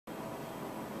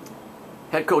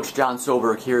Head coach John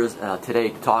Sjoberg here today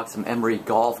to talk some Emory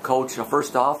golf. Coach,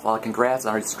 first off, congrats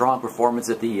on a strong performance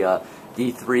at the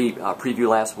D3 preview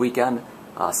last weekend.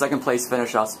 Second place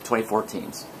finish out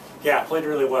 2014s. Yeah, played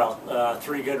really well.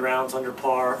 3 good rounds under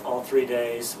par all 3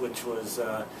 days, which was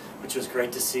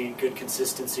great to see. Good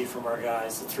consistency from our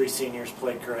guys. The 3 seniors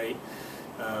played great.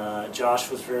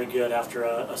 Josh was very good after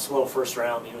a slow first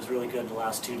round. He was really good in the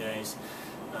last 2 days.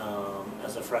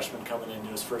 As a freshman coming into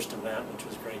his first event, which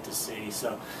was great to see.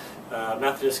 So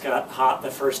Methodist got hot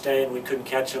the first day and we couldn't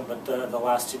catch him, but the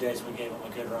last 2 days we gave him a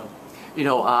good run. You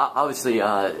know, obviously,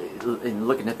 in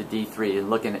looking at the D3 and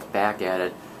looking back at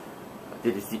it, do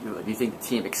you think the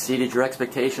team exceeded your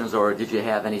expectations, or did you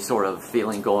have any sort of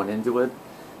feeling going into it?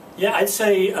 Yeah, I'd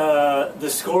say the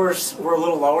scores were a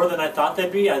little lower than I thought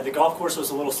they'd be. The golf course was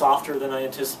a little softer than I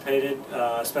anticipated,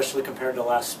 especially compared to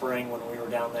last spring when we were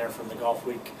down there for the Golf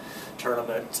Week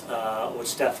tournament,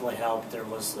 which definitely helped. There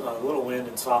was a little wind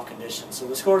and soft conditions, so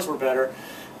the scores were better.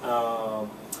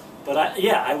 But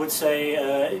I would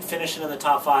say finishing in the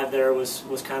top 5 there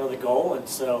was kind of the goal, and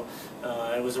so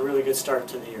it was a really good start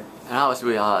to the year. And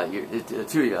obviously,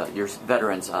 your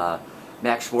veterans,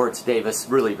 Max Schwartz, Davis,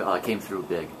 really came through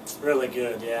big. Really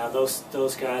good, yeah.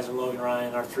 Those guys and Logan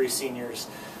Ryan, our 3 seniors,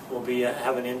 will be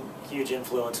having a huge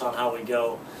influence on how we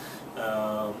go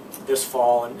this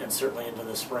fall and certainly into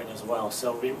the spring as well.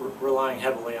 So we're relying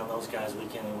heavily on those guys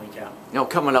week in and week out. You know,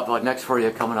 coming up next for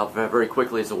you, coming up very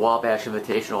quickly, is the Wabash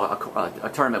Invitational, a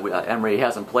tournament Emory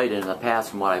hasn't played in the past,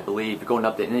 from what I believe. Going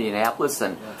up to Indianapolis,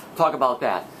 and talk about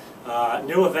that.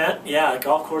 New event, yeah, a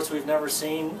golf course we've never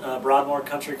seen. Broadmoor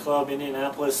Country Club,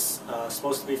 Indianapolis,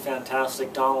 supposed to be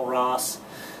fantastic. Donald Ross,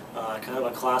 kind of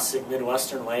a classic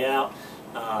Midwestern layout.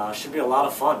 Should be a lot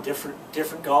of fun.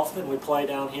 Different golf than we play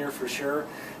down here for sure.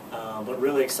 But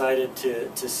really excited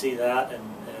to see that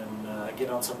and get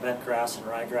on some bent grass and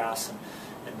ryegrass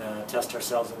and test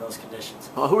ourselves in those conditions.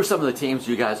 Well, who are some of the teams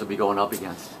you guys will be going up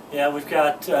against? Yeah, we've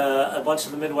got a bunch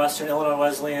of the Midwestern, Illinois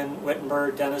Wesleyan,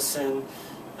 Wittenberg, Denison.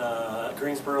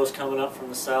 Greensboro's coming up from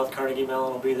the south. Carnegie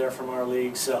Mellon will be there from our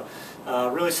league. So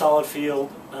really solid field.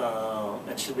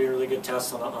 It should be a really good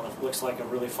test on a looks like a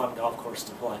really fun golf course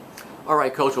to play. All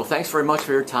right, Coach. Well, thanks very much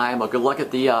for your time. Good luck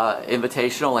at the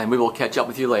Invitational, and we will catch up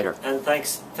with you later. And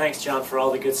thanks, John, for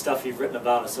all the good stuff you've written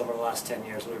about us over the last 10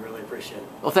 years. We really appreciate it.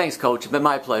 Well, thanks, Coach. It's been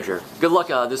my pleasure. Good luck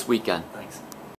this weekend. Thanks.